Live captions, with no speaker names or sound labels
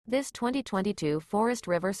This 2022 Forest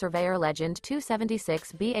River Surveyor Legend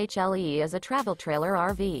 276 BHLE is a travel trailer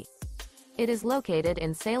RV. It is located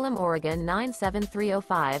in Salem, Oregon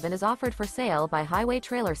 97305 and is offered for sale by Highway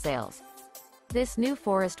Trailer Sales. This new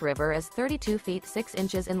Forest River is 32 feet 6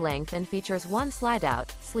 inches in length and features one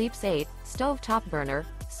slide-out, sleeps 8, stove-top burner,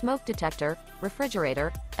 smoke detector,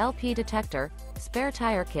 refrigerator, LP detector, spare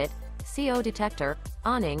tire kit, CO detector,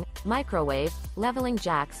 awning, microwave, leveling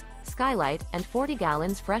jacks, skylight, and 40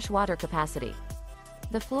 gallons fresh water capacity.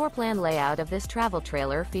 The floor plan layout of this travel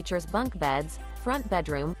trailer features bunk beds, front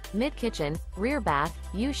bedroom, mid-kitchen, rear bath,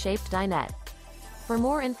 U-shaped dinette. For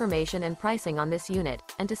more information and pricing on this unit,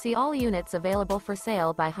 and to see all units available for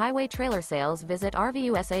sale by Highway Trailer Sales, visit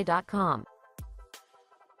RVUSA.com.